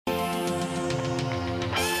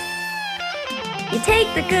You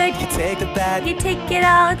take the good, You take the bad. you take it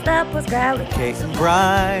all. It's the post-grad with Kate and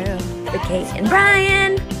Brian. Kate and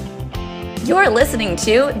Brian. You're listening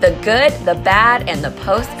to The Good, the Bad, and the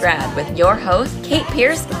Post-grad with your host, Kate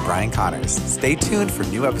Pierce. And Brian Connors. Stay tuned for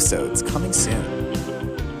new episodes coming soon.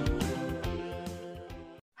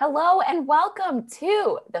 Hello and welcome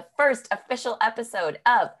to the first official episode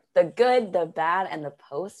of The Good, the Bad, and the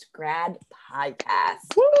Post-grad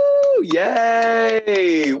podcast. Woo!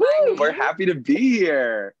 Yay! Woo! We're happy to be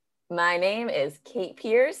here. My name is Kate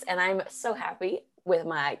Pierce, and I'm so happy with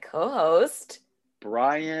my co-host,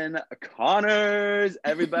 Brian Connors.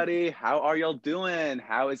 Everybody, how are y'all doing?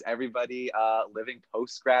 How is everybody living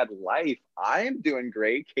post-grad life? I'm doing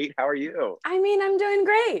great. Kate, how are you? I'm doing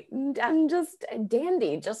great. I'm just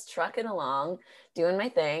dandy, just trucking along, doing my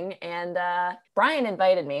thing. And Brian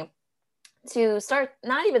invited me to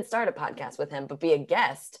not even start a podcast with him, but be a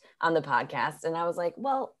guest on the podcast. And I was like,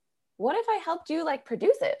 well, what if I helped you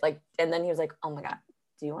produce it? And then he was like, oh my God,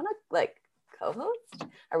 do you want to co-host?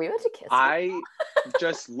 Are we about to kiss?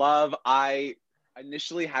 I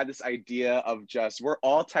initially had this idea of we're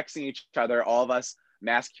all texting each other, all of us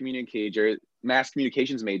mass communications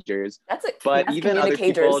majors. But even other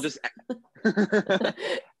people just,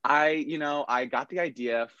 I got the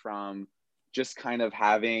idea from just kind of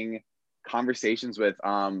having conversations with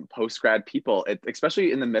post-grad people,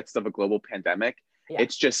 especially in the midst of a global pandemic. Yeah.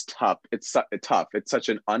 It's just tough. It's tough. It's such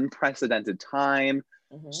an unprecedented time.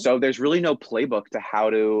 Mm-hmm. So there's really no playbook to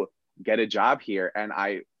how to get a job here. And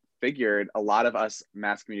I figured a lot of us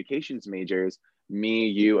mass communications majors, me,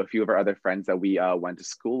 you, a few of our other friends that we went to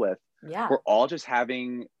school with, we're all just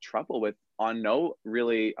having trouble on no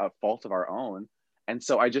really fault of our own. And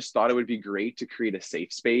so I just thought it would be great to create a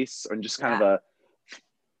safe space and just kind of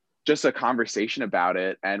a conversation about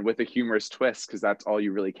it, and with a humorous twist, because that's all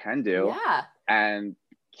you really can do. Yeah. And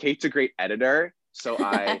Kate's a great editor, so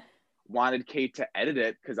I wanted Kate to edit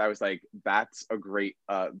it because I was like, that's a great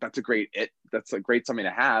something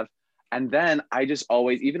to have. And then I just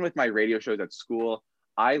always, even with my radio shows at school,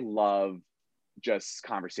 I love just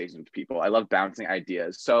conversations with people. I love bouncing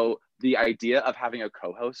ideas. So the idea of having a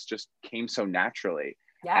co-host just came so naturally.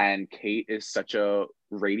 Yeah. And Kate is such a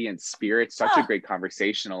radiant spirit, such a great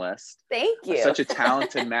conversationalist. Thank you. Such a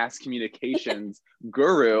talented mass communications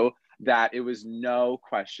guru that it was no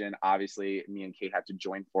question. Obviously, me and Kate had to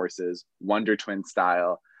join forces, Wonder Twin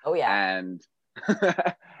style. Oh, yeah. And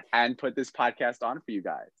and put this podcast on for you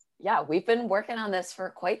guys. Yeah, we've been working on this for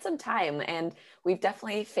quite some time, and we've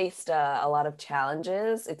definitely faced a lot of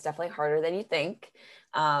challenges. It's definitely harder than you think.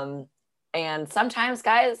 And sometimes,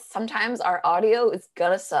 guys, our audio is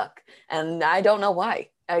gonna suck, and I don't know why.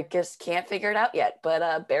 I just can't figure it out yet,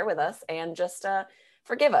 but bear with us and just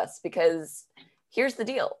forgive us, because here's the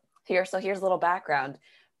deal. Here's a little background.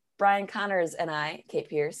 Brian Connors and I, Kate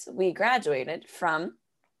Pierce, we graduated from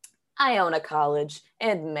Iona College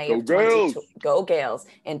in May of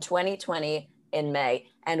 2020 in May.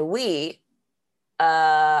 And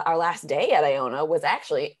our last day at Iona was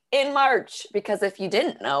actually in March, because if you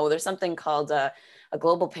didn't know, there's something called a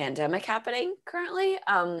global pandemic happening currently.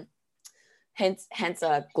 Hence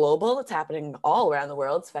global. It's happening all around the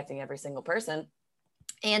world. It's affecting every single person.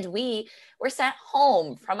 And we were sent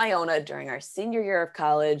home from Iona during our senior year of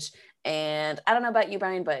college. And I don't know about you,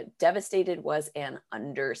 Brian, but devastated was an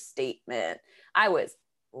understatement. I was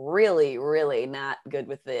really, really not good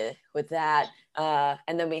with that.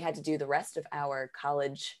 And then we had to do the rest of our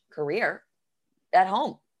college career at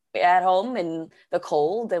home in the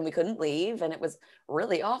cold, and we couldn't leave. And it was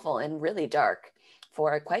really awful and really dark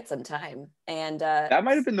for quite some time. And that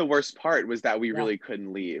might have been the worst part, was that we really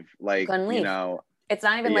couldn't leave. It's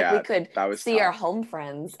not even like we could see tough. Our home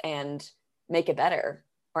friends and make it better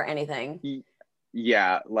or anything.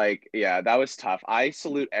 Yeah, that was tough. I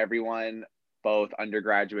salute everyone, both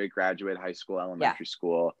undergraduate, graduate, high school, elementary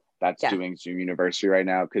school, that's doing Zoom University right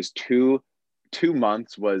now, because two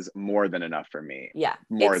months was more than enough for me. Yeah.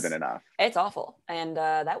 More than enough. It's awful. And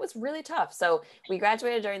that was really tough. So we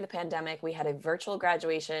graduated during the pandemic. We had a virtual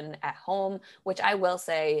graduation at home, which I will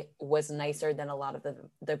say was nicer than a lot of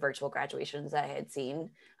the virtual graduations that I had seen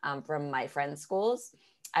from my friends' schools.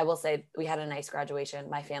 I will say we had a nice graduation.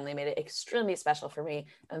 My family made it extremely special for me.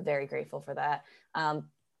 I'm very grateful for that.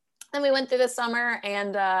 Then we went through the summer,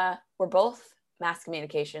 and we're both mass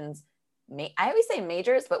communications. I always say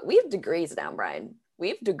majors, but we have degrees now, Brian. We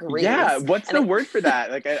have degrees. Yeah, what's the word for that?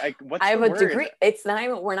 Like, what's I have the a word? degree. It's not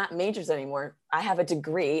even, we're not majors anymore. I have a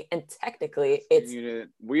degree, and technically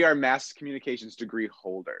we are mass communications degree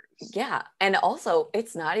holders. Yeah. And also,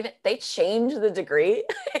 it's not even, they changed the degree.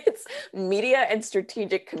 It's media and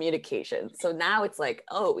strategic communications. So now it's like,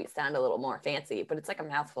 oh, we sound a little more fancy, but it's like a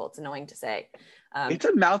mouthful. It's annoying to say. It's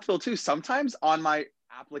a mouthful too. Sometimes on my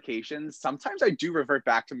applications, sometimes I do revert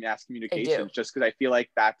back to mass communications just because I feel like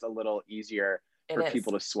that's a little easier for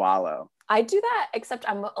people to swallow. I do that, except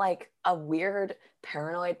I'm like, a weird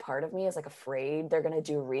paranoid part of me is like afraid they're going to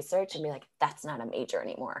do research and be like, that's not a major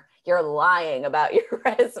anymore. You're lying about your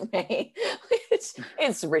resume.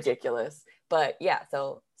 It's ridiculous. But yeah,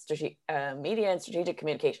 so media and strategic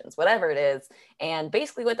communications, whatever it is. And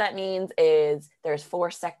basically what that means is there's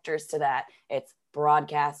 4 sectors to that. It's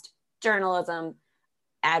broadcast, journalism,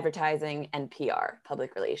 advertising, and PR,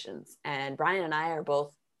 public relations. And Brian and I are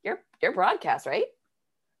both, you're broadcast, right?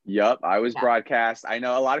 Yep, I was broadcast. I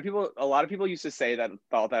know a lot of people used to say that,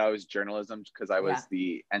 thought that I was journalism because I was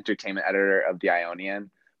the entertainment editor of the Ionian,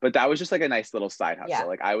 but that was just like a nice little side hustle.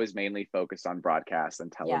 Like I was mainly focused on broadcast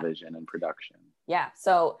and television and production. Yeah.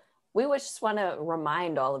 So we just want to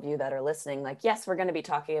remind all of you that are listening, like, yes, we're going to be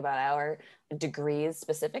talking about our degrees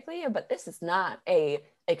specifically, but this is not a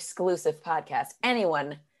exclusive podcast.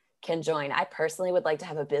 Anyone can join. I personally would like to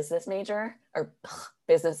have a business major or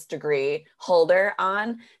business degree holder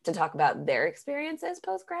on to talk about their experiences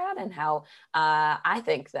post-grad and how I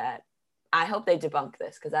think that, I hope they debunk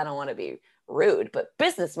this because I don't want to be rude, but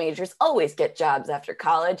business majors always get jobs after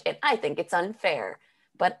college, and I think it's unfair.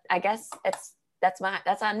 But I guess that's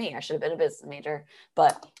on me. I should have been a business major.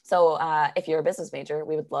 But so if you're a business major,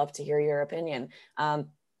 we would love to hear your opinion.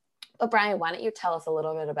 But Brian, why don't you tell us a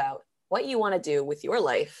little bit about what you want to do with your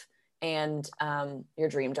life and your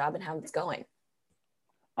dream job and how it's going?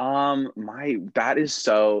 That's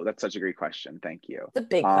such a great question. Thank you. It's a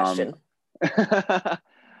big question.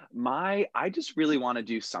 I just really want to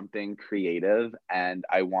do something creative, and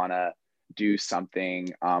I want to do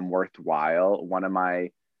something worthwhile. One of my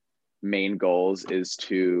main goals is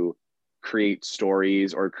to create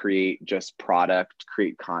stories or create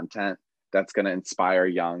create content that's going to inspire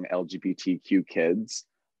young LGBTQ kids.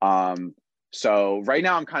 So right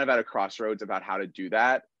now I'm kind of at a crossroads about how to do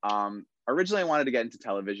that. Originally I wanted to get into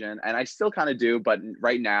television, and I still kind of do, but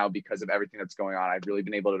right now, because of everything that's going on, I've really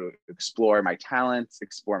been able to explore my talents,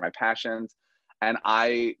 explore my passions, and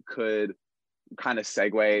I could kind of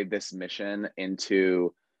segue this mission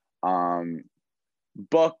into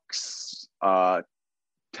books,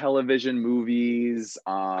 television, movies,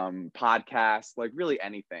 podcasts, like really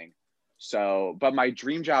anything. So, but my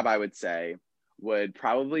dream job, I would say, would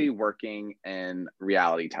probably working in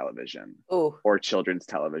reality television. Ooh. Or children's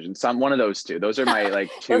television. One of those two. Those are my like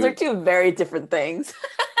two. Those are two very different things.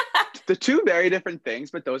 The two very different things,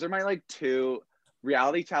 but those are my like two.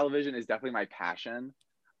 Reality television is definitely my passion.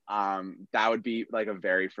 That would be like a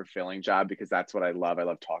very fulfilling job because that's what I love. I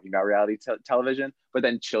love talking about reality television. But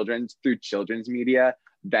then through children's media,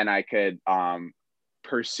 then I could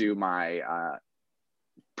pursue my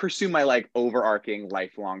like overarching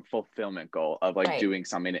lifelong fulfillment goal of like doing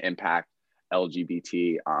something to impact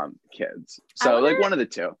LGBT kids. So like one of the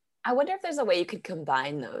two. I wonder if there's a way you could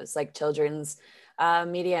combine those, like children's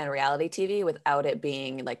media and reality TV, without it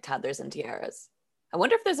being like toddlers and tiaras. I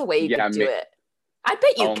wonder if there's a way you could do it. I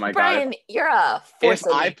bet you, Brian, you're a force.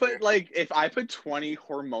 If I put 20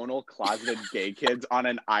 hormonal closeted gay kids on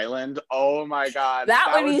an island, oh my God.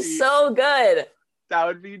 That would be so good. That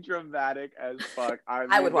would be dramatic as fuck.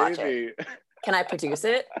 I would watch it. Can I produce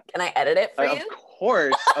it? Can I edit it for you?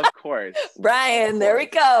 Of course. Brian, there we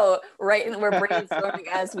go. Right, and we're brainstorming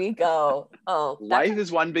as we go. Oh, life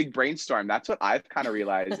is one big brainstorm. That's what I've kind of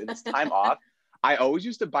realized. In this time off, I always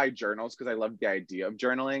used to buy journals because I loved the idea of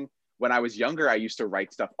journaling. When I was younger, I used to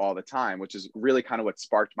write stuff all the time, which is really kind of what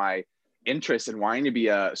sparked my interest in wanting to be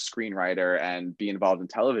a screenwriter and be involved in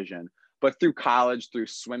television. But through college, through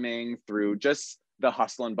swimming, through just the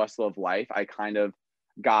hustle and bustle of life, I kind of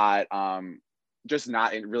got just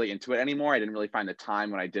not really into it anymore. I didn't really find the time.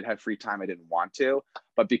 When I did have free time, I didn't want to.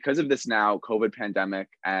 But because of this now COVID pandemic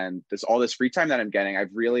and all this free time that I'm getting, I've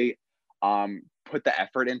really put the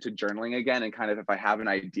effort into journaling again, and kind of, if I have an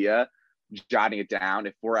idea, jotting it down.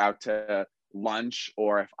 If we're out to lunch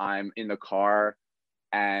or if I'm in the car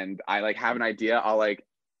and I like have an idea, I'll like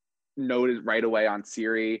note it right away on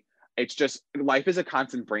Siri. It's just, life is a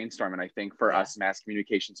constant brainstorm. And I think for us mass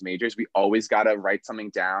communications majors, we always got to write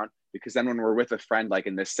something down, because then when we're with a friend, like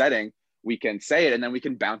in this setting, we can say it and then we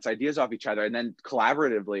can bounce ideas off each other. And then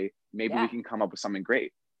collaboratively, maybe we can come up with something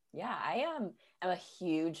great. Yeah, I am a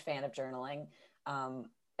huge fan of journaling.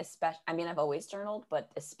 Especially, I mean, I've always journaled,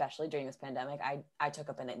 but especially during this pandemic, I took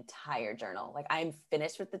up an entire journal. Like, I'm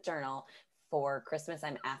finished with the journal. For Christmas,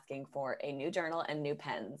 I'm asking for a new journal and new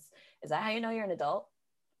pens. Is that how you know you're an adult?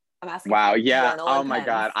 I'm asking Wow, for a yeah. journal Oh and my pens.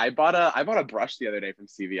 God. I bought a brush the other day from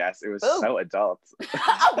CVS. It was Ooh. so adult.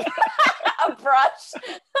 A brush.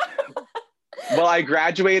 Well, I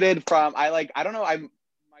graduated from I don't know, my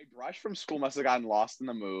brush from school must have gotten lost in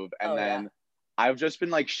the move. And then I've just been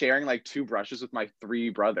like sharing like 2 brushes with my 3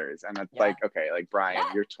 brothers. And it's like, okay, like Brian,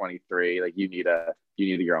 you're 23, like you need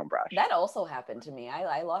your own brush. That also happened to me.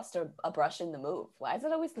 I lost a brush in the move. Why is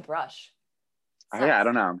it always the brush? Yeah, I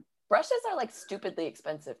don't know. Brushes are like stupidly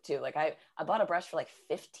expensive too. Like I bought a brush for like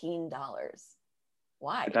 $15.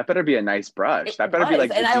 Why? That better be a nice brush. That better be like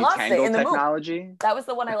the detangle technology. That was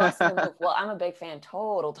the one I lost in the move. Well, I'm a big fan,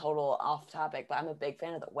 total off topic, but I'm a big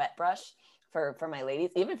fan of the wet brush for my ladies,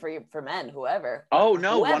 even for men, whoever. Oh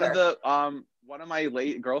no, whoever. One of my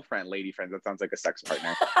lady friends, that sounds like a sex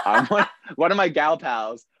partner. One of my gal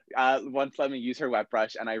pals once let me use her wet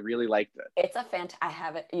brush and I really liked it. It's a I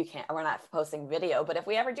have it. We're not posting video, but if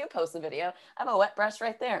we ever do post a video, I have a wet brush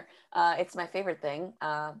right there. It's my favorite thing.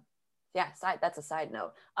 That's a side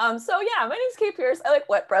note. So yeah, my name's Kate Pierce. I like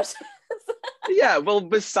wet brushes. Yeah, well,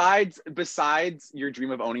 besides your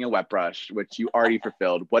dream of owning a wet brush, which you already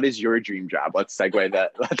fulfilled, what is your dream job? Let's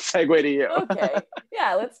segue to you. Okay.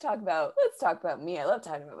 Yeah, let's talk about me. I love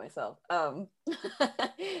talking about myself.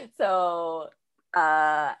 So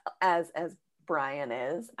as Brian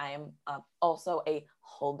is, I am also a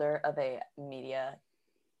holder of a media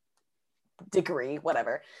degree,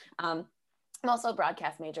 whatever. I'm also a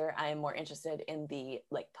broadcast major. I am more interested in the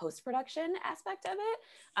like post-production aspect of it.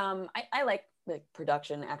 I like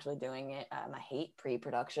production, actually doing it. I hate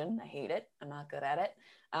pre-production. I hate it. I'm not good at it.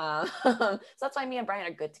 So that's why me and Brian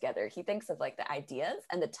are good together. He thinks of like the ideas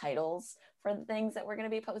and the titles for the things that we're going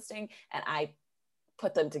to be posting, and I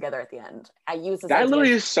put them together at the end. I use that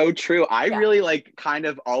literally is so true. I really like kind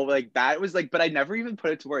of all like that was like, but I never even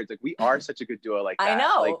put it to words. Like we are such a good duo. Like that. I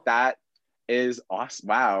know. Like that is awesome.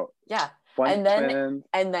 Wow. Yeah. And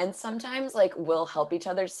then sometimes like we'll help each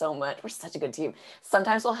other so much. We're such a good team.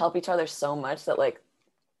 Sometimes we'll help each other so much that like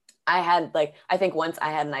I think once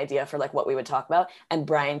I had an idea for like what we would talk about, and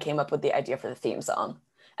Brian came up with the idea for the theme song.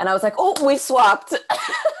 And I was like, oh, we swapped. So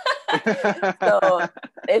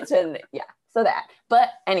it's been, so that. But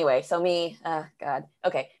anyway, so me, God.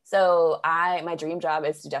 Okay. So my dream job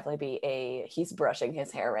is to definitely be he's brushing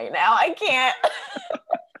his hair right now. I can't.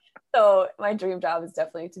 So my dream job is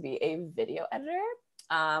definitely to be a video editor.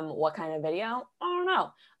 What kind of video? I don't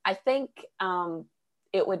know. I think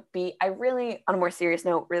it would be, I really, on a more serious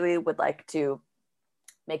note, really would like to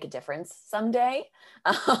make a difference someday,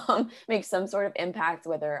 make some sort of impact,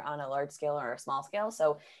 whether on a large scale or a small scale.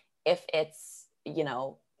 So if it's,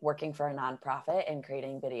 working for a nonprofit and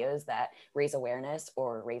creating videos that raise awareness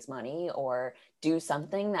or raise money or do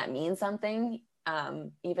something that means something,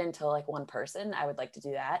 even to like one person, I would like to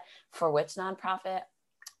do that. For which nonprofit,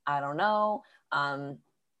 I don't know.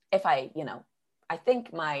 If I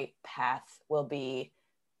think my path will be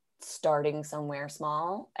starting somewhere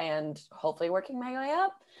small and hopefully working my way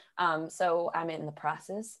up. So I'm in the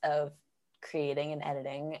process of creating and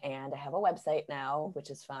editing, and I have a website now, which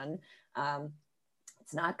is fun.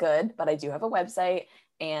 It's not good, but I do have a website,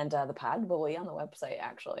 and the pod will be on the website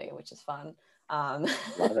actually, which is fun. Love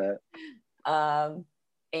it.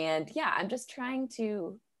 And yeah, I'm just trying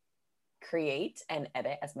to create and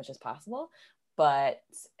edit as much as possible, but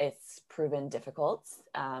it's proven difficult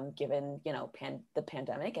given, the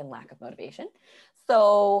pandemic and lack of motivation.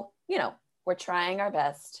 So, we're trying our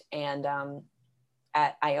best. And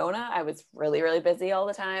at Iona, I was really, really busy all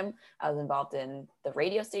the time. I was involved in the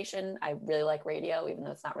radio station. I really like radio, even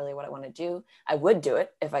though it's not really what I want to do. I would do it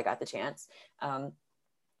if I got the chance.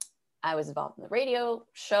 I was involved in the radio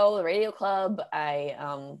show, the radio club. I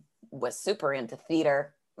was super into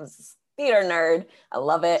theater. I was a theater nerd. I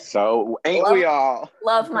love it. So we all?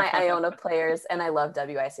 Love my Iona players, and I love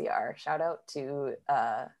WICR. Shout out to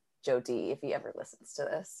Joe D if he ever listens to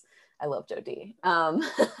this. I love Joe D.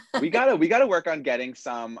 We gotta work on getting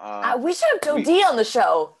some. We should have Joe D on the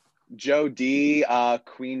show. Joe D,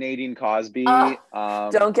 Queen Nadine Cosby.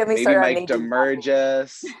 Don't get me maybe started. Mike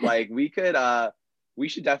Demergis. Like we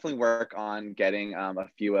should definitely work on getting a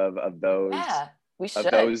few of those. Yeah, we should.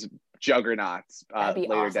 Of those juggernauts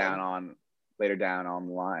later down on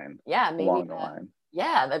the line. Yeah, maybe along the line.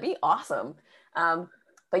 Yeah, that'd be awesome.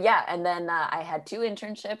 But yeah, and then I had 2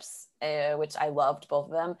 internships, which I loved both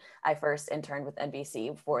of them. I first interned with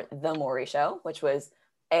NBC for The Maury Show, which was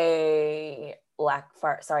a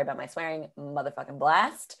sorry about my swearing, motherfucking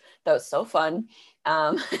blast. That was so fun.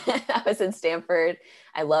 I was in Stanford.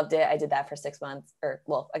 I loved it. I did that for 6 months, or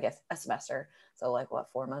well, I guess a semester. So like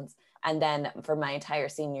 4 months. And then for my entire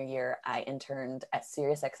senior year, I interned at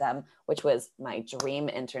SiriusXM, which was my dream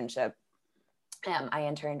internship. I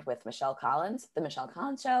interned with Michelle Collins, the Michelle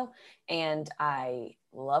Collins Show, and I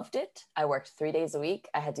loved it. I worked 3 days a week.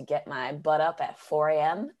 I had to get my butt up at 4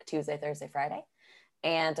 a.m. Tuesday, Thursday, Friday,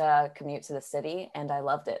 and commute to the city. And I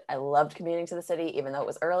loved it. I loved commuting to the city, even though it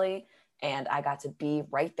was early. And I got to be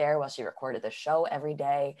right there while she recorded the show every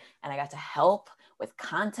day. And I got to help with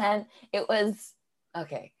content. It was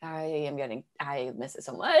okay. I miss it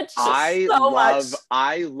so much.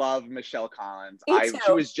 I love Michelle Collins. Me too.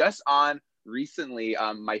 She was just on recently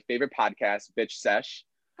my favorite podcast, Bitch Sesh.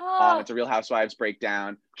 It's a Real Housewives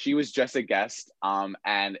breakdown. She was just a guest,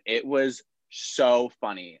 and it was so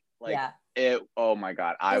funny. Like oh my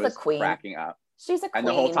god, I was cracking up. She's a queen. And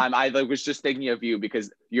the whole time I was just thinking of you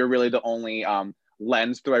because you're really the only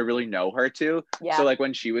lens through I really know her to. Yeah. So like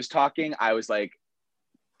when she was talking, I was like,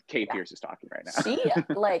 Kate Pierce is talking right now. She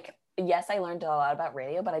yes, I learned a lot about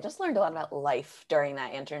radio, but I just learned a lot about life during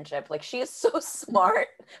that internship. Like she is so smart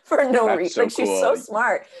for no reason. So like cool. She's so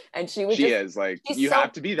smart, and you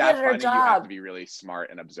have to be that funny. You have to be really smart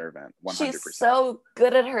and observant. 100%. She's so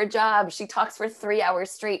good at her job. She talks for 3 hours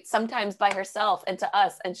straight, sometimes by herself and to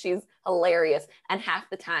us, and she's hilarious. And half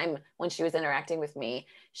the time when she was interacting with me,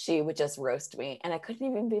 she would just roast me, and I couldn't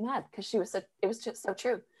even be mad because it was just so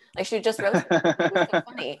true. Like she would just roast me. It was so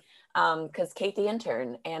funny. Because Kate the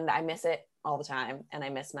intern, and I miss it all the time, and I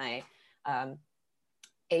miss my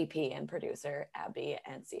AP and producer Abby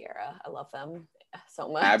and Sierra. I love them so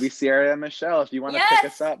much. Abby, Sierra, and Michelle. If you want to pick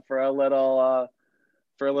us up for a little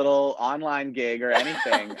online gig or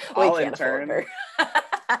anything, I'll intern.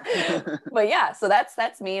 But yeah, so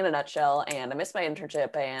that's me in a nutshell. And I miss my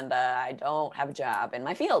internship, and I don't have a job in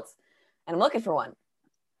my fields, and I'm looking for one.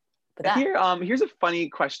 Here's a funny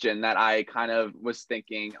question that I kind of was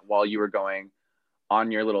thinking while you were going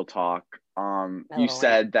on your little talk. You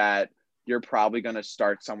said that you're probably going to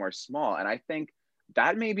start somewhere small. And I think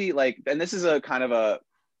that may be and this is a kind of a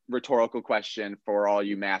rhetorical question for all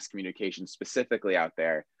you mass communication specifically out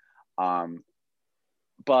there.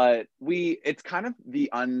 But it's kind of the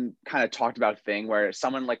kind of talked about thing where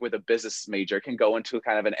someone like with a business major can go into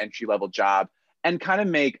kind of an entry-level job and kind of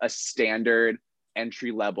make a standard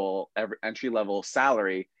entry level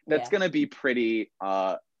salary that's going to be pretty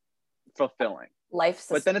fulfilling.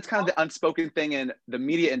 But then it's kind of the unspoken thing in the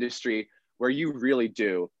media industry where you really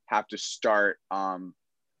do have to start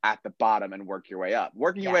at the bottom and work your way up.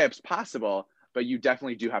 Working your way up is possible, but you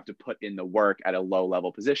definitely do have to put in the work at a low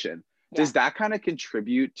level position. Does that kind of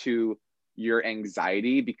contribute to your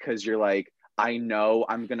anxiety because you're like, I know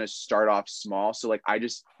I'm going to start off small, so like I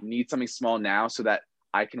just need something small now so that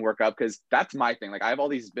I can work up? Because that's my thing. Like I have all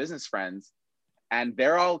these business friends and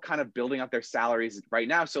they're all kind of building up their salaries right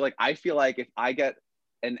now. So like, I feel like if I get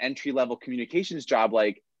an entry-level communications job,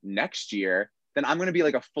 like next year, then I'm going to be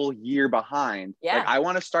like a full year behind. Yeah. Like I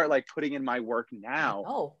want to start like putting in my work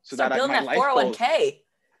now so that my life 401k.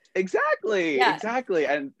 Exactly. Yeah. Exactly.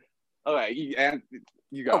 And okay. And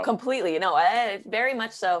you go. Oh, completely. Very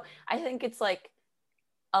much so. I think it's like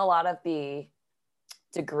a lot of the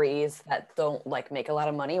degrees that don't like make a lot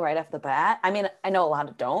of money right off the bat. I mean, I know a lot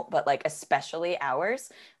of don't, but like especially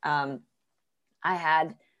ours. I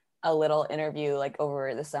had a little interview like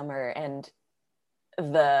over the summer, and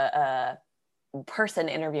the person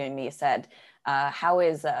interviewing me said, how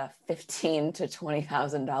is $15,000 to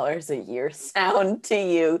 $20,000 a year sound to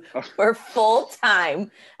you for full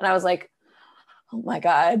time? And I was like, oh my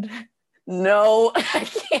God, no, I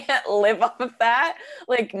can't live off of that.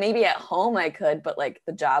 Like maybe at home I could, but like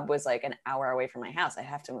the job was like an hour away from my house. I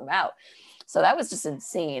have to move out. So that was just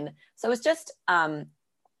insane. So it's just, I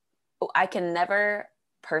can never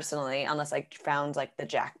personally, unless I found like the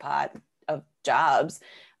jackpot of jobs,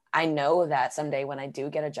 I know that someday when I do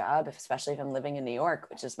get a job, especially if I'm living in New York,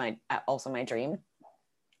 which is also my dream,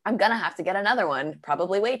 I'm gonna have to get another one,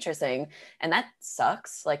 probably waitressing. And that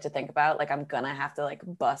sucks, like to think about, like I'm gonna have to like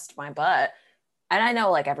bust my butt. And I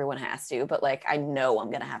know like everyone has to, but like I know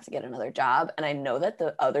I'm gonna have to get another job. And I know that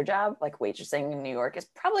the other job, like waitressing in New York, is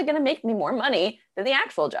probably gonna make me more money than the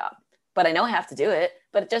actual job. But I know I have to do it,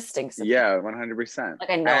 but it just stinks. Yeah, 100%. Like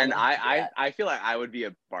I know. And I feel like I would be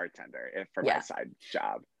a bartender for my side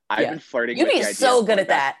job. I've been flirting with the idea. You'd be so good at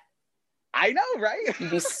that. I know, right?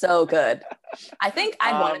 You'd be so good. I think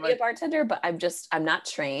I'd want to be a bartender, but I'm not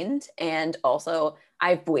trained. And also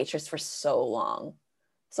I've waitressed for so long.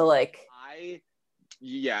 So like, I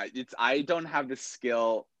don't have the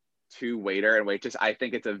skill to waiter and waitress, I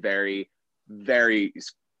think it's a very, very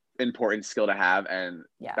important skill to have, and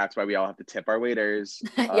that's why we all have to tip our waiters.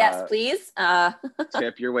 Yes, please.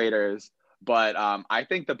 Tip your waiters. But I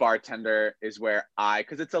think the bartender is where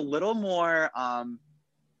because it's a little more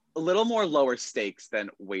lower stakes than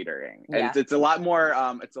waitering. And it's a lot more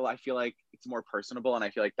I feel like it's more personable, and I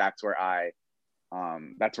feel like that's where I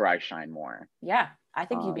shine more. Yeah, I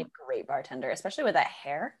think you'd be a great bartender, especially with that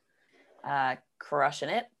hair. Crushing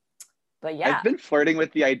it. But yeah, I've been flirting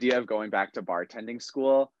with the idea of going back to bartending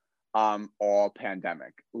school literally all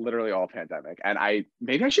pandemic, and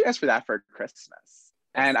maybe I should ask for that for Christmas.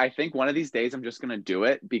 And I think one of these days I'm just going to do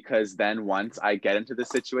it, because then once I get into the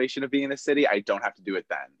situation of being in the city, I don't have to do it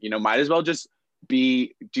then. You know, might as well just do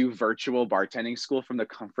virtual bartending school from the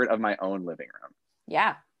comfort of my own living room.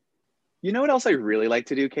 Yeah. You know what else I really like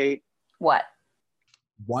to do, Kate? What?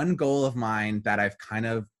 One goal of mine that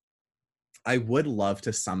I would love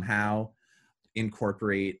to somehow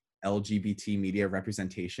incorporate LGBT media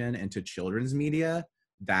representation into children's media.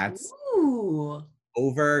 That's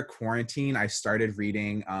over quarantine, I started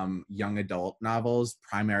reading young adult novels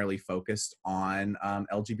primarily focused on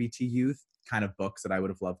LGBT youth, kind of books that I would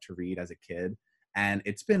have loved to read as a kid. And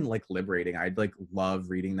it's been like liberating. I'd like love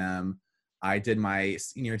reading them. I did my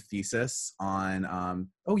senior thesis on,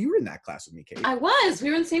 you were in that class with me, Kate. I was. We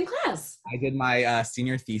were in the same class. I did my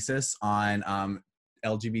senior thesis on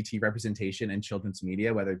LGBT representation in children's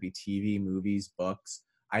media, whether it be TV, movies, books.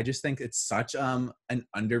 I just think it's such an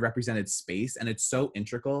underrepresented space, and it's so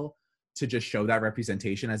integral to just show that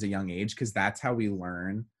representation as a young age, because that's how we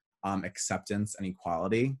learn acceptance and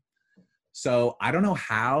equality. So I don't know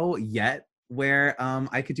how yet where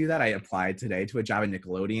I could do that. I applied today to a job at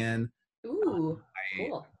Nickelodeon. Ooh,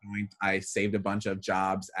 cool. I saved a bunch of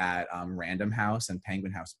jobs at Random House and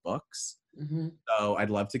Penguin House Books. Mm-hmm. So I'd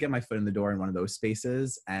love to get my foot in the door in one of those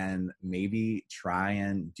spaces and maybe try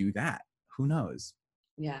and do that. Who knows?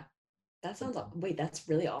 Yeah. That sounds, that's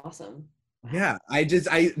really awesome. Wow. Yeah.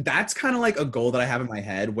 That's kind of like a goal that I have in my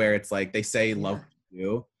head, where it's like, they say love what you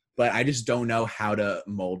do, but I just don't know how to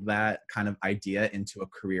mold that kind of idea into a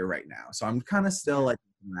career right now. So I'm kind of still like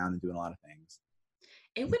around and doing a lot of things.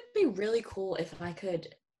 It would be really cool if I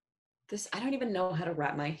could, I don't even know how to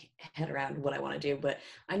wrap my head around what I want to do, but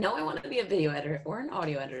I know I want to be a video editor or an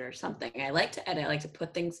audio editor or something. I like to edit. I like to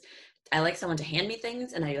put things, I like someone to hand me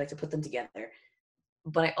things, and I like to put them together.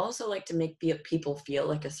 But I also like to make people feel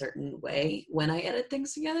like a certain way when I edit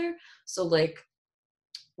things together. So like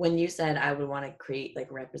when you said I would want to create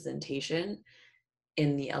like representation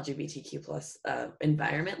in the LGBTQ plus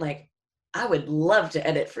environment, like I would love to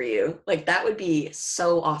edit for you. Like that would be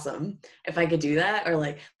so awesome if I could do that. Or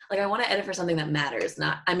like I want to edit for something that matters.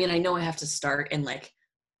 I know I have to start in like,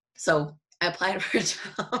 so I applied for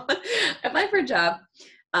a job.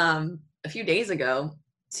 A few days ago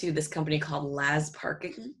to this company called Laz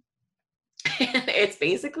Parking. And it's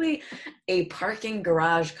basically a parking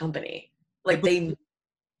garage company. Like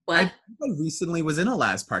I recently was in a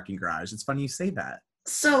Laz parking garage. It's funny you say that.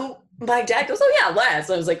 So my dad goes, "Oh yeah, Laz."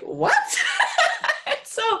 I was like, "What?"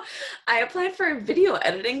 So I applied for a video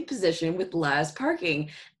editing position with Laz Parking,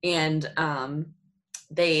 and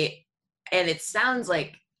it sounds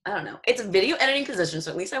like, I don't know, it's a video editing position, so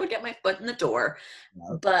at least I would get my foot in the door.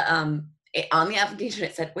 Yeah. But on the application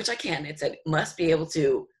it said, which I can, it said must be able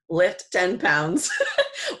to lift 10 pounds,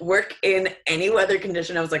 work in any weather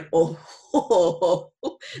condition. I was like,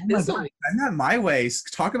 this I'm not my way.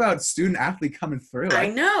 Talk about student athlete coming through. I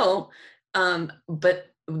know. But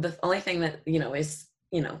the only thing that, is,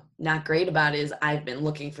 not great about it is I've been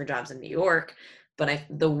looking for jobs in New York, but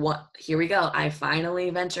here we go. I finally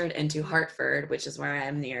ventured into Hartford, which is where I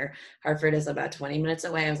am near. Hartford is about 20 minutes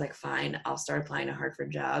away. I was like, fine, I'll start applying to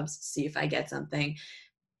Hartford jobs, see if I get something.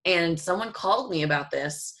 And someone called me about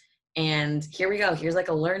this, and here we go. Here's like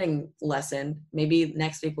a learning lesson. Maybe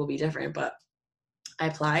next week will be different, but I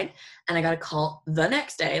applied and I got a call the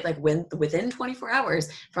next day, like within 24 hours,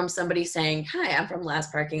 from somebody saying, "Hi, I'm from Laz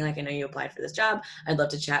Parking. Like, I know you applied for this job. I'd love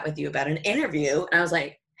to chat with you about an interview." And I was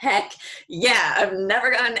like, heck yeah, I've never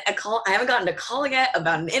gotten a call. I haven't gotten a call yet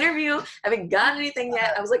about an interview. I haven't gotten anything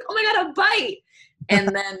yet. I was like, oh my God, a bite. And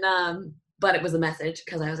then, but it was a message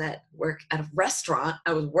because I was at work at a restaurant.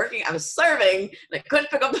 I was serving, and I couldn't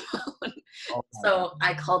pick up the phone. Oh, so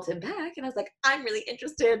I called him back and I was like, I'm really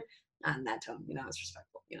interested. Not in that tone, I was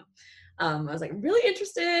respectful, I was like, really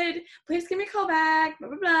interested. Please give me a call back. Blah,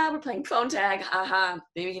 blah, blah. We're playing phone tag. Haha.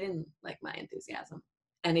 Maybe he didn't like my enthusiasm.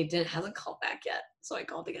 And he hasn't called back yet. So I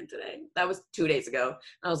called again today. That was 2 days ago.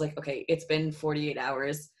 I was like, okay, it's been 48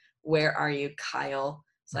 hours. Where are you, Kyle?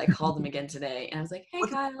 So I called him again today. And I was like, hey,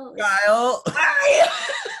 Kyle. Kyle. Hi.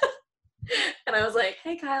 And I was like,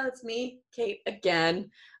 hey, Kyle, it's me, Kate, again.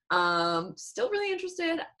 Still really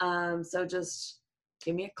interested. So just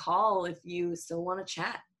give me a call if you still want to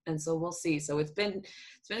chat. And so we'll see. So it's been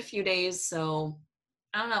a few days. So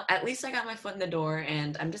I don't know. At least I got my foot in the door,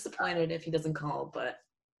 and I'm disappointed if he doesn't call, but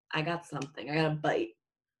I got something. I got a bite.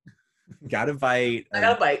 Got a bite. I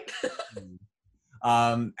got a bite.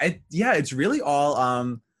 Yeah, it's really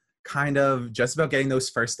all kind of just about getting those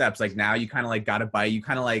first steps. Like now you kind of like got a bite. You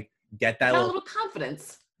kind of like get that Got a little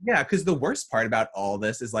confidence. Yeah, because the worst part about all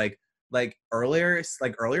this is like earlier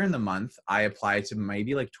in the month, I applied to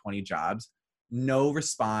maybe like 20 jobs, no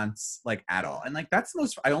response like at all. And like that's the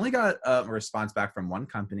most. I only got a response back from one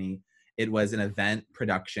company. It was an event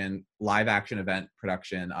production, live action event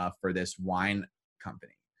production for this wine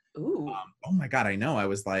company. Ooh. Oh my God, I know. I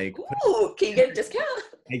was like, ooh, can you get a discount?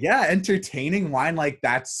 Yeah, entertaining wine, like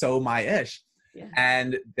that's so my ish. Yeah.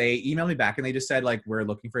 And they emailed me back and they just said like, we're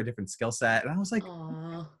looking for a different skill set. And I was like,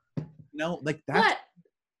 no, like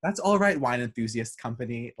that's all right, wine enthusiast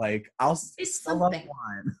company. Like I love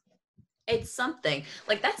wine. It's something.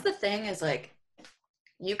 Like that's the thing is like,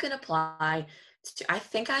 you can apply to, I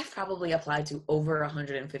think I've probably applied to over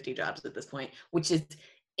 150 jobs at this point, which is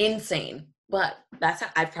insane. But that's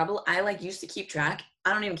how I like used to keep track.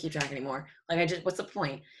 I don't even keep track anymore. Like what's the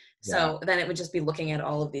point? Yeah. So then it would just be looking at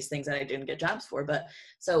all of these things that I didn't get jobs for. But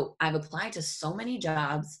so I've applied to so many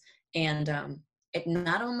jobs, and it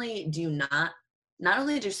not only do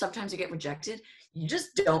sometimes you get rejected, you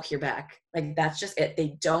just don't hear back. Like that's just it.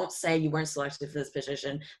 They don't say you weren't selected for this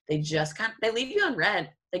position. They just they leave you on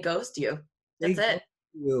red. They ghost you. That's it.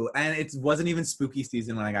 And it wasn't even spooky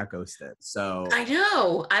season when I got ghosted. So I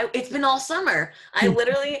know. It's been all summer. I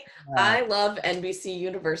literally I love NBC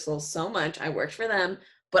Universal so much. I worked for them,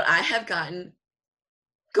 but I have gotten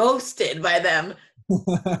ghosted by them. Do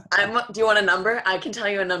you want a number? I can tell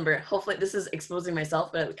you a number. Hopefully this is exposing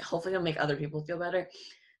myself, but hopefully it'll make other people feel better.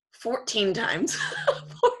 14 times.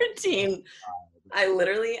 14. I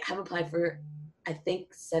literally have applied for, I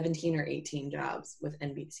think, 17 or 18 jobs with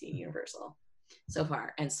NBC Universal so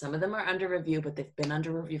far. And some of them are under review, but they've been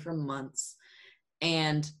under review for months.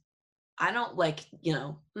 And I don't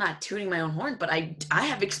I'm not tooting my own horn, but I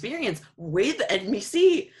have experience with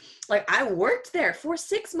NBC. Like I worked there for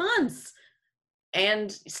 6 months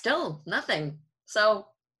and still nothing. So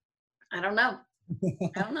I don't know.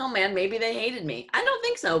 I don't know, man. Maybe they hated me. I don't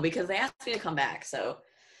think so because they asked me to come back. So,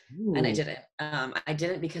 and I didn't. I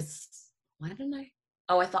didn't because, why didn't I?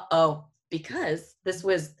 Because this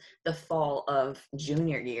was the fall of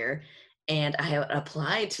junior year and I had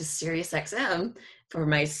applied to SiriusXM for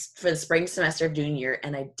the spring semester of junior year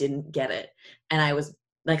and I didn't get it. And I was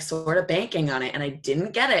like sort of banking on it and I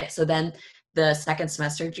didn't get it. So then the second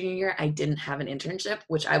semester of junior year, I didn't have an internship,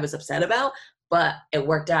 which I was upset about, but it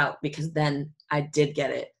worked out because then I did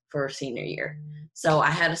get it for senior year. So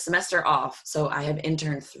I had a semester off. So I have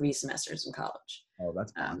interned 3 semesters in college. Oh,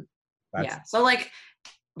 that's fun. Yeah. So like,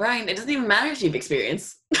 Brian, it doesn't even matter if you have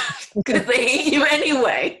experience because they hate you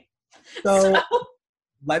anyway. So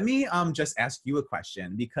let me just ask you a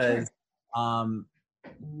question because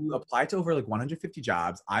you applied to over like 150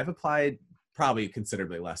 jobs. I've applied probably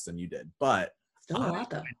considerably less than you did, but still a lot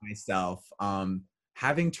though. Myself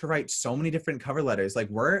having to write so many different cover letters. Like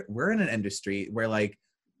we're in an industry where like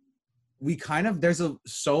we kind of there's a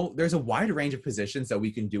wide range of positions that we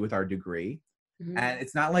can do with our degree. Mm-hmm. And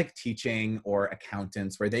it's not like teaching or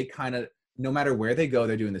accountants where they kind of, no matter where they go,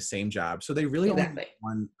 they're doing the same job. So they really only have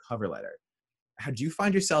one cover letter. How do you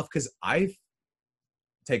find yourself? Because I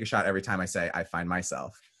take a shot every time I say I find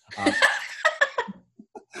myself.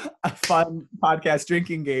 A fun podcast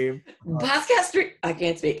drinking game. I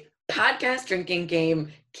can't speak. Podcast drinking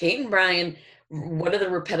game. Kate and Brian, what are the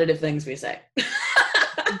repetitive things we say?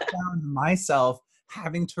 I found myself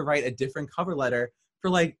having to write a different cover letter for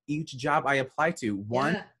like each job I apply to.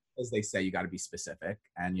 One, as they say, you got to be specific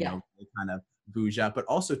and, you know, they kind of bouge up, but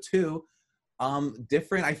also 2,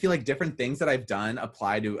 I feel like different things that I've done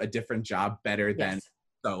apply to a different job better than,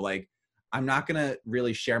 so like, I'm not going to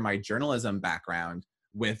really share my journalism background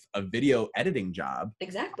with a video editing job.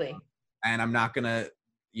 Exactly. And I'm not going to,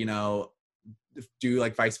 do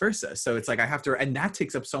like vice versa. So it's like, I have to, and that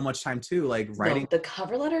takes up so much time too. Like writing. No, the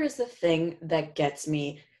cover letter is the thing that gets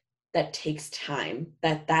me, that takes time.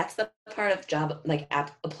 That's the part of job, like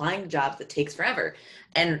applying jobs that takes forever.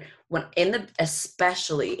 And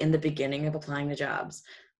especially in the beginning of applying to jobs,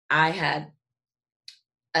 I had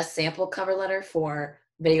a sample cover letter for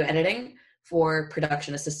video editing, for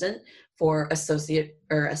production assistant, for associate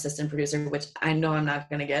or assistant producer, which I know I'm not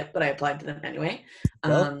going to get, but I applied to them anyway.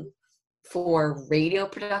 For radio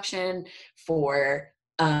production, for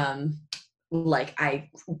like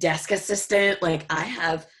desk assistant, like I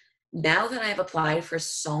have, now that I've applied for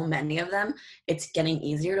so many of them, it's getting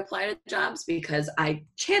easier to apply to jobs because I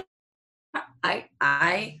have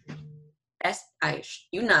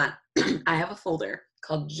a folder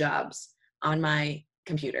called jobs on my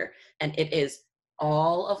computer, and it is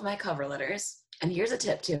all of my cover letters. And here's a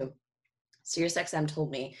tip too. SiriusXM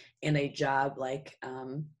told me in a job, like,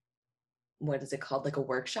 what is it called? Like a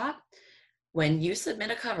workshop. When you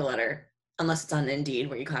submit a cover letter, unless it's on Indeed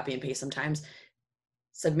where you copy and paste sometimes,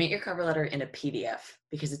 submit your cover letter in a PDF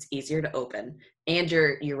because it's easier to open, and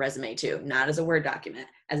your resume too, not as a Word document,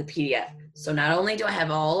 as a PDF. So not only do I have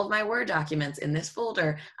all of my Word documents in this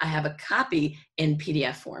folder, I have a copy in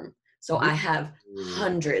PDF form. So I have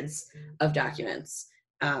hundreds of documents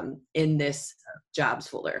in this jobs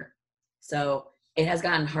folder. So it has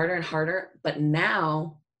gotten harder and harder, but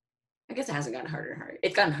now, I guess it hasn't gotten harder and harder.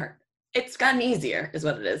 It's gotten hard. It's gotten easier is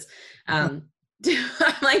what it is. I'm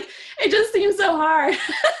like, it just seems so hard.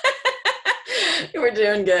 We're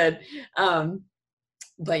doing good.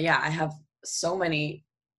 But yeah, I have so many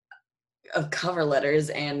of cover letters,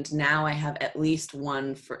 and now I have at least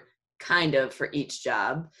one for each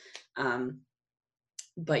job.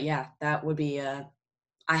 But yeah, that would be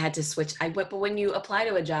I had to switch. But when you apply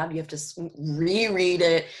to a job, you have to reread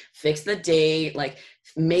it, fix the date, like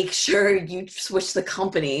make sure you switch the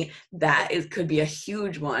company. Could be a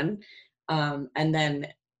huge one. And then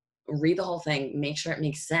read the whole thing, make sure it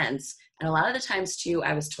makes sense. And a lot of the times too,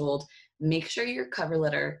 I was told, make sure your cover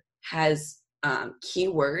letter has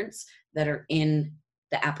keywords that are in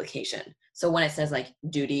the application. So when it says like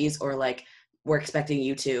duties or like we're expecting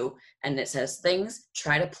you to, and it says things,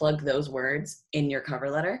 try to plug those words in your cover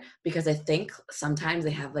letter, because I think sometimes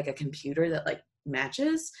they have like a computer that like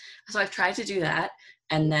matches. So I've tried to do that.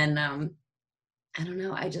 And then, I don't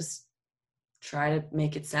know, I just try to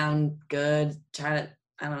make it sound good. I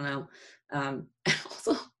don't know. And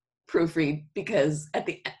also proofread, because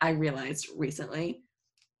I realized recently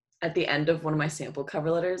at the end of one of my sample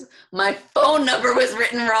cover letters, my phone number was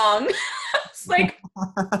written wrong. It's like,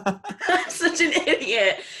 I'm such an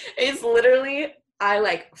idiot. It's literally,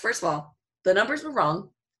 first of all, the numbers were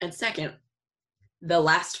wrong. And second, the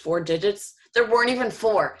last 4 digits, there weren't even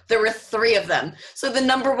 4. There were 3 of them. So the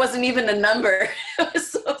number wasn't even a number. It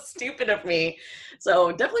was so stupid of me.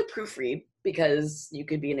 So definitely proofread, because you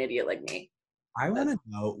could be an idiot like me. I want to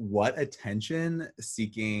know what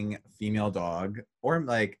attention-seeking female dog, or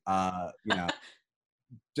like,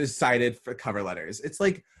 decided for cover letters. It's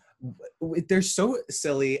like, they're so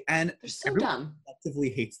silly, and they're so everyone dumb.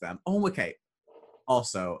 actively hates them. Oh, okay.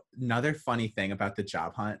 Also, another funny thing about the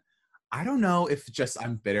job hunt, I don't know if just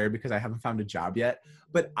I'm bitter because I haven't found a job yet,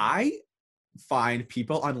 but I find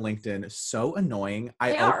people on LinkedIn so annoying.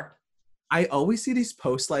 I always see these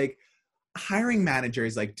posts like, hiring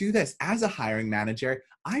managers like, do this. As a hiring manager,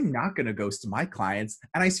 I'm not going to ghost my clients.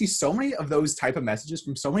 And I see so many of those type of messages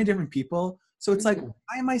from so many different people. So it's like,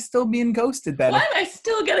 why am I still being ghosted then? Why am I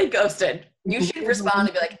still getting ghosted? You should respond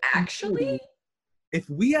and be like, actually? If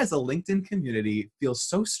we as a LinkedIn community feel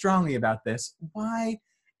so strongly about this, why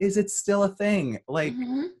is it still a thing? Like,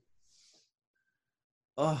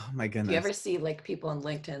 oh my goodness. Do you ever see like people on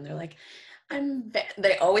LinkedIn, they're like,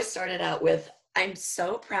 they always started out with, I'm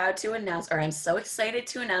so proud to announce, or I'm so excited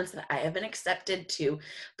to announce that I have been accepted to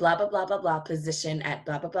blah, blah, blah, blah, blah position at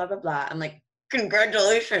blah, blah, blah, blah, blah. I'm like,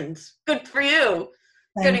 congratulations. Good for you.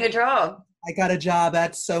 Getting a job. I got a job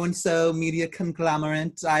at so-and-so media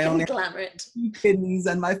conglomerate. I only have 2 kidneys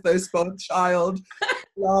and my firstborn child,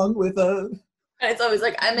 along with a... And it's always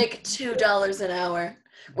like, I make $2 an hour,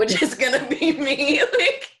 which is going to be me.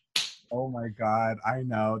 Like, oh my God, I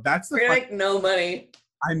know. That's the we're gonna make no money.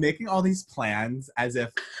 I'm making all these plans as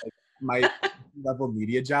if like, my level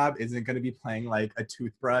media job isn't going to be playing like a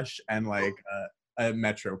toothbrush and like a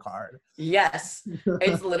Metro card. Yes.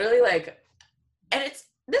 It's literally like, and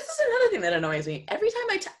this is another thing that annoys me. Every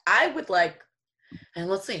time I would like, and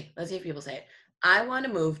let's see if people say it. I want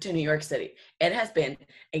to move to New York City. It has been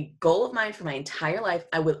a goal of mine for my entire life.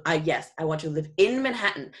 I want to live in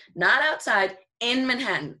Manhattan, not outside, in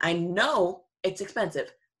Manhattan. I know it's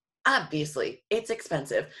expensive. Obviously, it's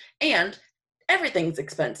expensive, and everything's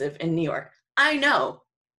expensive in New York. I know,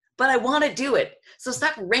 but I want to do it. So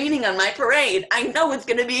stop raining on my parade. I know it's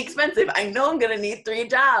going to be expensive. I know I'm going to need 3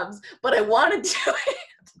 jobs, but I want to do it.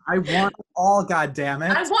 I want it all,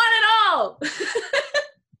 goddammit. I want it all.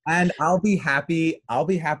 And I'll be happy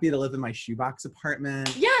to live in my shoebox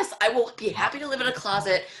apartment. Yes, I will be happy to live in a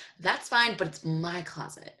closet. That's fine, but it's my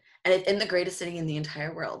closet. And it's in the greatest city in the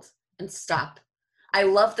entire world. And stop. I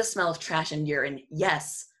love the smell of trash and urine.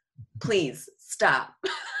 Yes, please stop.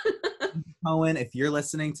 Cohen, if you're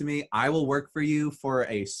listening to me, I will work for you for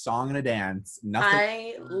a song and a dance.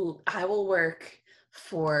 Nothing. I will work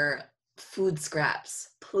for food scraps.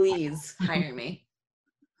 Please hire me.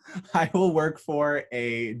 I will work for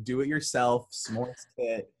a do-it-yourself s'mores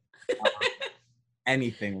kit.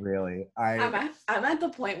 Anything really. I'm at the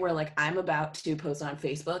point where like I'm about to post on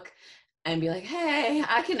Facebook and be like, hey,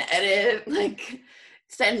 I can edit, like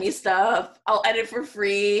send me stuff. I'll edit for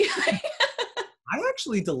free. I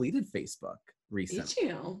actually deleted Facebook recently. Did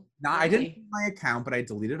you? Now, I didn't delete my account, but I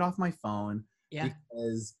deleted it off my phone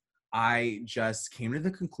because I just came to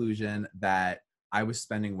the conclusion that I was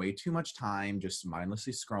spending way too much time just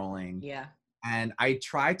mindlessly scrolling. Yeah. And I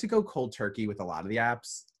tried to go cold turkey with a lot of the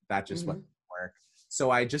apps. That just wouldn't work.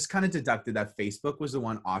 So I just kind of deducted that Facebook was the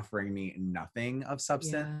one offering me nothing of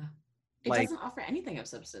substance. Yeah. It doesn't offer anything of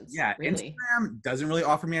substance. Yeah, really. Instagram doesn't really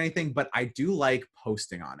offer me anything, but I do like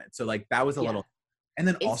posting on it. So like that was a little. And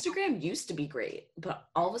then Instagram used to be great, but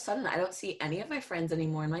all of a sudden I don't see any of my friends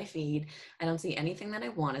anymore in my feed. I don't see anything that I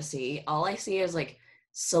want to see. All I see is like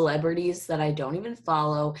celebrities that I don't even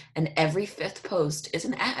follow, and every 5th post is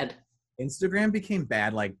an ad. Instagram became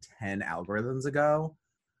bad like 10 algorithms ago.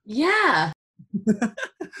 Yeah.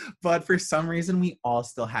 But for some reason we all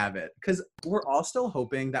still have it because we're all still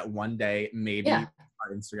hoping that one day maybe our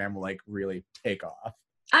Instagram will like really take off.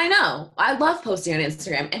 I know. I love posting on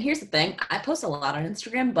Instagram. And here's the thing. I post a lot on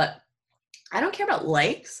Instagram, but I don't care about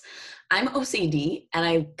likes. I'm OCD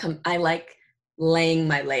and I like laying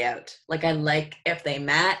my layout. Like I like if they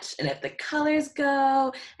match and if the colors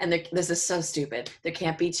go, and this is so stupid. There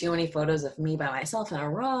can't be too many photos of me by myself in a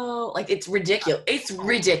row. Like it's ridiculous. It's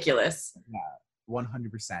ridiculous. Yeah,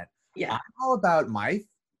 100%. Yeah. I'm all about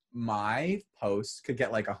my post could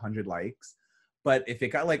get like 100 likes. But if it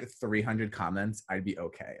got like 300 comments, I'd be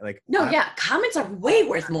okay. Like comments are way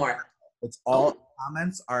worth more. It's all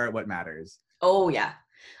comments are what matters. Oh yeah.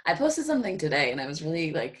 I posted something today and I was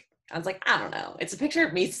really like, I don't know. It's a picture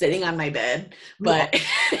of me sitting on my bed, but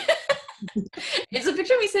it's a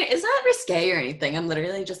picture of me sitting. It's not risque or anything. I'm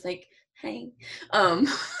literally just like, hey. And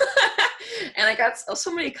I got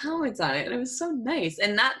so many comments on it and it was so nice.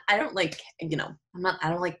 And I don't like, I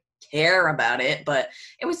don't like care about it, but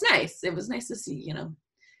it was nice. It was nice to see,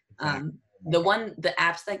 the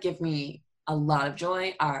apps that give me a lot of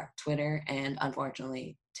joy are Twitter and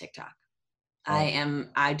unfortunately TikTok.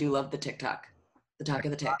 I do love the TikTok, the talk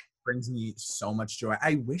of the tick. Brings me so much joy.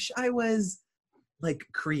 I wish I was like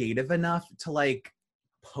creative enough to like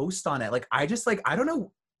post on it. Like I don't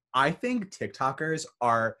know. I think TikTokers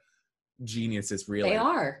are geniuses, really. They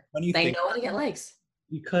are. They know how to get likes.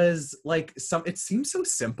 Because like it seems so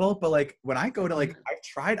simple, but like when I go to like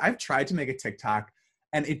I've tried to make a TikTok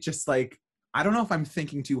and it just like I don't know if I'm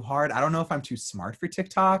thinking too hard. I don't know if I'm too smart for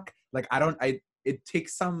TikTok. Like it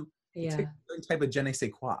takes some type of je ne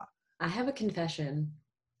sais quoi. I have a confession.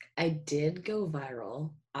 I did go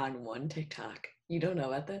viral on one TikTok. You don't know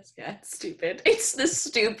about this? Yeah, it's stupid. It's the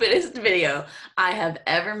stupidest video I have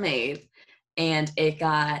ever made. And it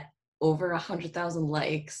got over 100,000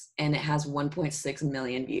 likes and it has 1.6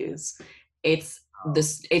 million views. It's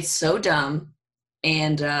so dumb.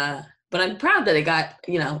 And, but I'm proud that it got,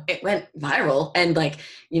 it went viral and like,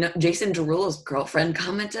 Jason Derulo's girlfriend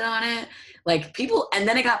commented on it. Like people, and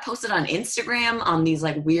then it got posted on Instagram on these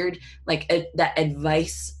like weird, like that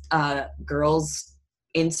advice, girls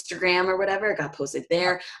Instagram or whatever. It got posted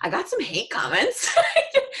there. I got some hate comments.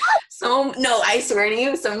 No, I swear to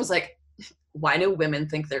you, someone was like, why do women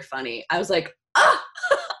think they're funny? I was like,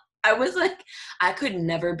 I could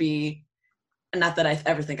never be, not that I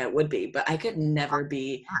ever think I would be, but I could never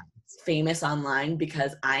be famous online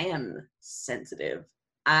because I am sensitive.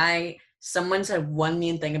 Someone said one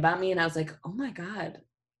mean thing about me and I was like, oh my God,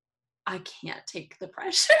 I can't take the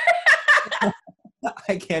pressure.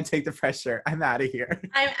 I can't take the pressure. I'm out of here.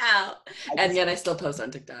 I'm out. And yet I still post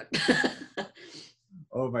on TikTok.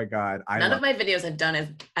 Oh my God. None of my videos have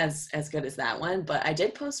done as good as that one, but I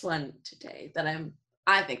did post one today that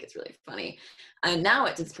I think it's really funny. And now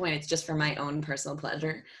at this point, it's just for my own personal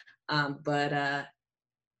pleasure.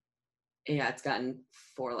 It's gotten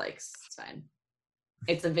 4 likes. It's fine.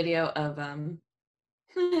 It's a video of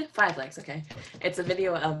 5 likes. Okay. It's a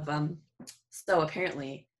video of so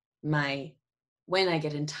apparently when I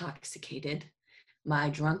get intoxicated, my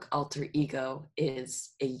drunk alter ego is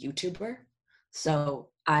a YouTuber. So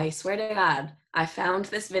I swear to God, I found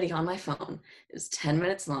this video on my phone. It was 10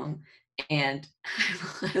 minutes long and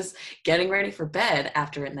I was getting ready for bed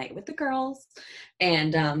after a night with the girls.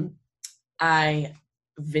 And I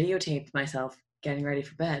videotaped myself getting ready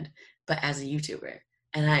for bed, but as a YouTuber.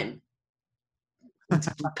 And I'm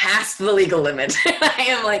past the legal limit. I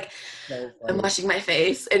am like, So I'm washing my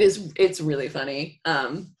face. It's really funny.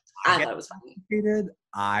 I thought it was funny.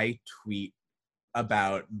 I tweet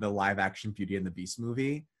about the live action Beauty and the Beast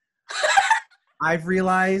movie. I've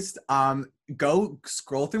realized, go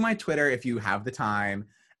scroll through my Twitter if you have the time.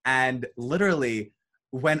 And literally,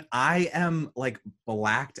 when I am like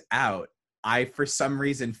blacked out, I, for some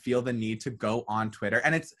reason, feel the need to go on Twitter.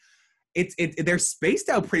 And they're spaced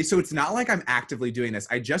out pretty, so it's not like I'm actively doing this.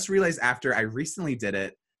 I just realized after I recently did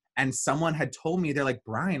it, and someone had told me, they're like,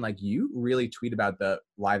 Brian, like, you really tweet about the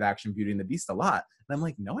live action Beauty and the Beast a lot. And I'm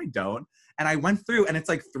like, no, I don't. And I went through, and it's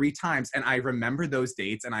like 3 times, and I remember those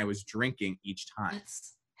dates, and I was drinking each time.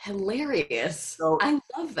 That's hilarious. So, I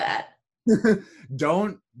love that.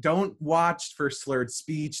 don't watch for slurred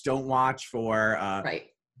speech. Don't watch for right.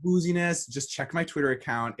 booziness. Just check my Twitter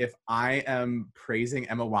account. If I am praising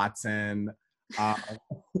Emma Watson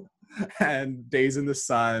and Days in the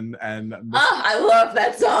Sun and I love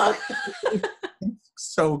that song.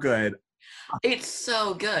 It's so good. It's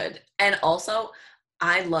so good. And also,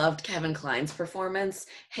 I loved Kevin Kline's performance.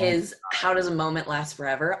 His How Does a Moment Last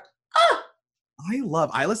Forever?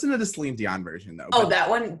 I listened to the Celine Dion version though. Oh, that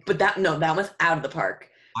one, but that one's out of the park.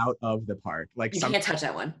 Out of the park. Like, you can't touch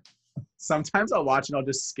that one. Sometimes I'll watch and I'll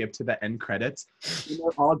just skip to the end credits. And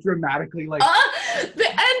they're all dramatically like, the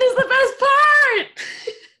end is the best part.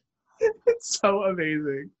 It's so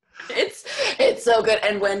amazing. It's so good.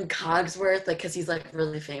 And when Cogsworth, like, because he's like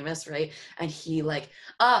really famous, right? And he like,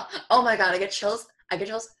 oh my God, I get chills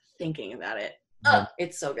thinking about it.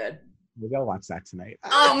 It's so good. Maybe I'll watch that tonight.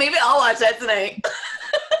 Maybe I'll watch that tonight.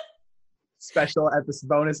 Special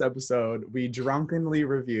bonus episode. We drunkenly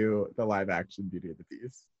review the live action Beauty and the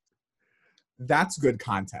Beast. That's good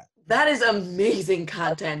content. That is amazing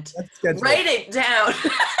content. Write it down.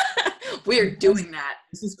 We're doing that.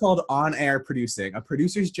 This is called on-air producing. A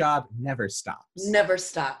producer's job never stops. Never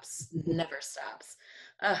stops. Never stops.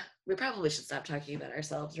 We probably should stop talking about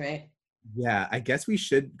ourselves, right? Yeah, I guess we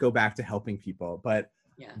should go back to helping people. But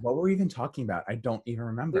what were we even talking about? I don't even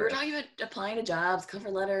remember. We were talking about applying to jobs,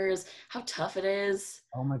 cover letters, how tough it is.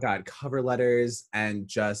 Oh my God, cover letters and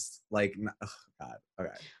just like, oh God,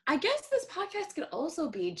 okay. I guess this podcast could also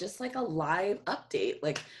be just like a live update.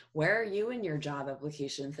 Like, where are you in your job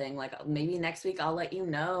application thing? Like, maybe next week I'll let you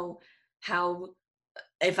know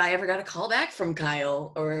if I ever got a call back from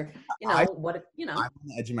Kyle, or, I'm on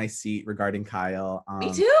the edge of my seat regarding Kyle.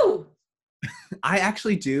 Me too. I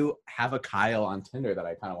actually do have a Kyle on Tinder that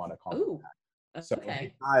I kind of want to call. Ooh, so okay.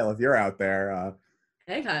 Hey, Kyle, if you're out there.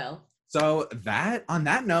 Hey, Kyle. So on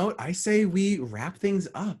that note, I say we wrap things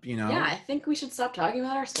up, Yeah, I think we should stop talking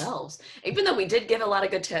about ourselves. Even though we did give a lot of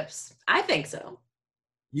good tips. I think so.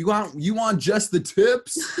 You want just the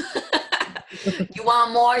tips? You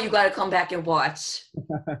want more? You got to come back and watch.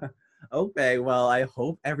 Okay, well, I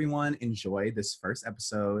hope everyone enjoyed this first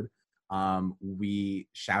episode. We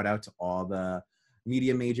shout out to all the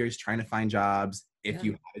media majors trying to find jobs. If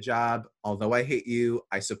you have a job, although I hate you,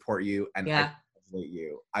 I support you and I congratulate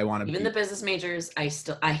you. I want to even the business majors. I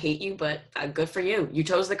hate you, but good for you. You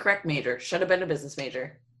chose the correct major. Should have been a business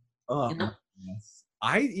major. Oh, yes.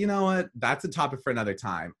 You know what? That's a topic for another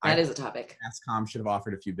time. That is a topic. ASCOM should have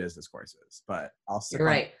offered a few business courses, but I'll stick. You're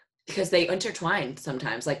right, because they intertwine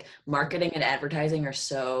sometimes. Like, marketing and advertising are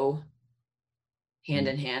so hand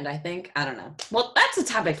in hand, I think. I don't know. Well, that's a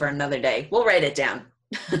topic for another day. We'll write it down.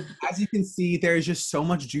 As you can see, there's just so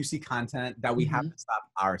much juicy content that we have to stop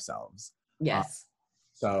ourselves. Yes.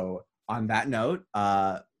 So on that note,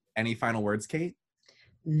 any final words, Kate?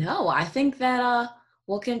 No, I think that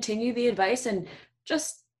we'll continue the advice and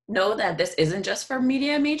just know that this isn't just for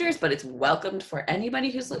media majors, but it's welcomed for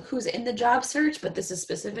anybody who's in the job search. But this is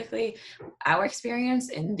specifically our experience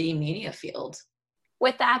in the media field.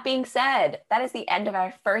 With that being said, that is the end of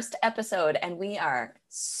our first episode, and we are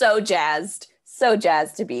so jazzed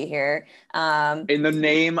to be here. In the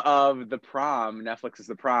name of the prom, Netflix is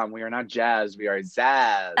the prom. We are not jazzed, we are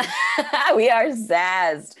zazzed. We are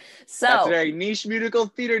zazzed. So that's a very niche musical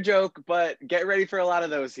theater joke, but get ready for a lot of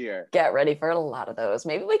those here. Get ready for a lot of those.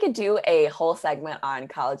 Maybe we could do a whole segment on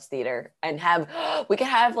college theater and we could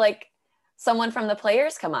have like someone from the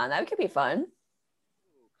Players come on. That could be fun.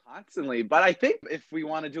 Constantly. But I think if we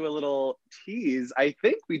want to do a little tease, I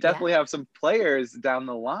think we definitely have some players down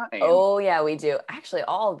the line. Oh yeah, we do. Actually,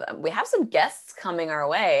 all of them. We have some guests coming our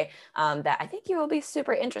way that I think you will be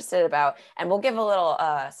super interested about, and we'll give a little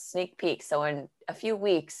sneak peek. So in a few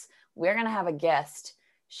weeks, we're gonna have a guest.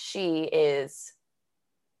 She's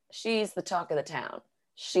the talk of the town.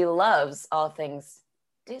 She loves all things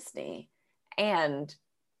Disney, and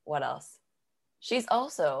what else? She's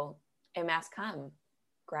also a mass comm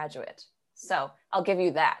graduate. So I'll give you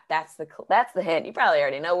that. That's the hint. You probably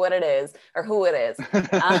already know what it is or who it is,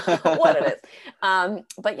 what it is.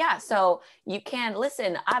 But yeah, so you can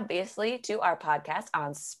listen obviously to our podcast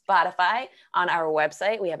on Spotify, on our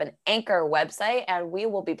website. We have an Anchor website, and we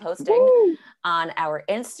will be posting on our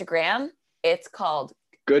Instagram. It's called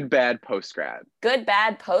Good Bad Post-Grad. Good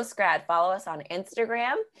Bad Post-Grad. Follow us on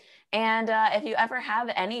Instagram. And if you ever have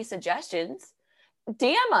any suggestions,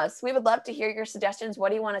 DM us. We would love to hear your suggestions. What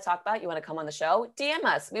do you want to talk about? You want to come on the show? DM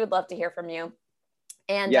us. We would love to hear from you.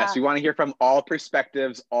 And yes, we want to hear from all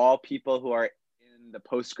perspectives, all people who are in the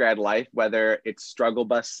post-grad life, whether it's struggle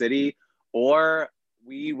bus city, or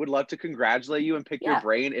we would love to congratulate you and pick your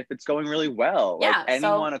brain if it's going really well. Like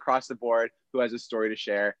anyone across the board who has a story to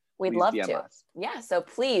share, we'd love to. Us. Yeah, so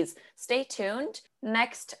please stay tuned.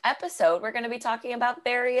 Next episode, we're going to be talking about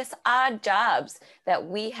various odd jobs that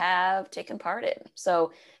we have taken part in.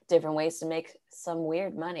 So different ways to make some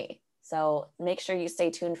weird money. So make sure you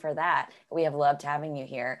stay tuned for that. We have loved having you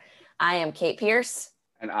here. I am Kate Pierce.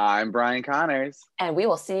 And I'm Brian Connors. And we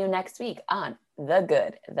will see you next week on The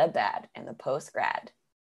Good, The Bad, and The Post-Grad.